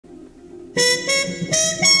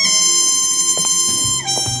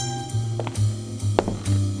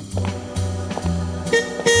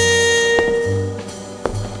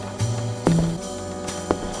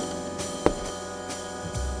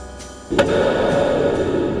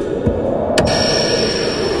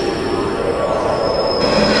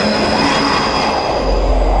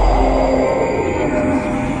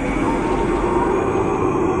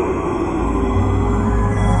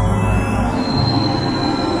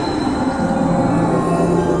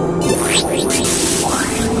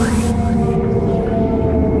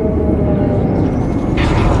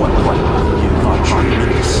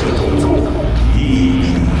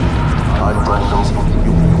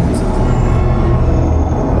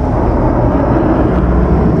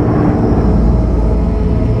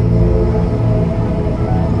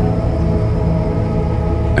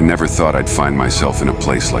I never thought I'd find myself in a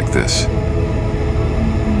place like this.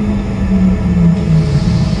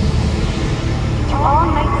 To all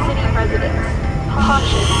Night City residents,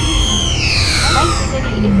 caution. Night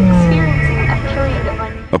City is experiencing a period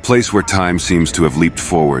of A place where time seems to have leaped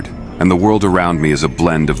forward, and the world around me is a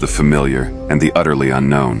blend of the familiar and the utterly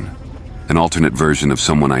unknown. An alternate version of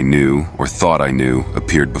someone I knew, or thought I knew,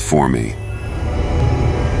 appeared before me.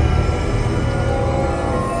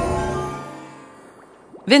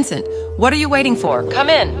 Vincent, what are you waiting for? Come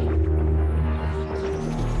in!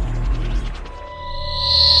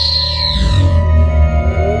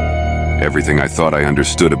 Everything I thought I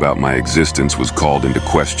understood about my existence was called into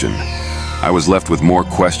question. I was left with more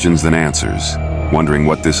questions than answers, wondering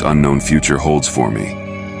what this unknown future holds for me,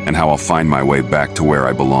 and how I'll find my way back to where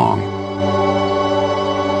I belong.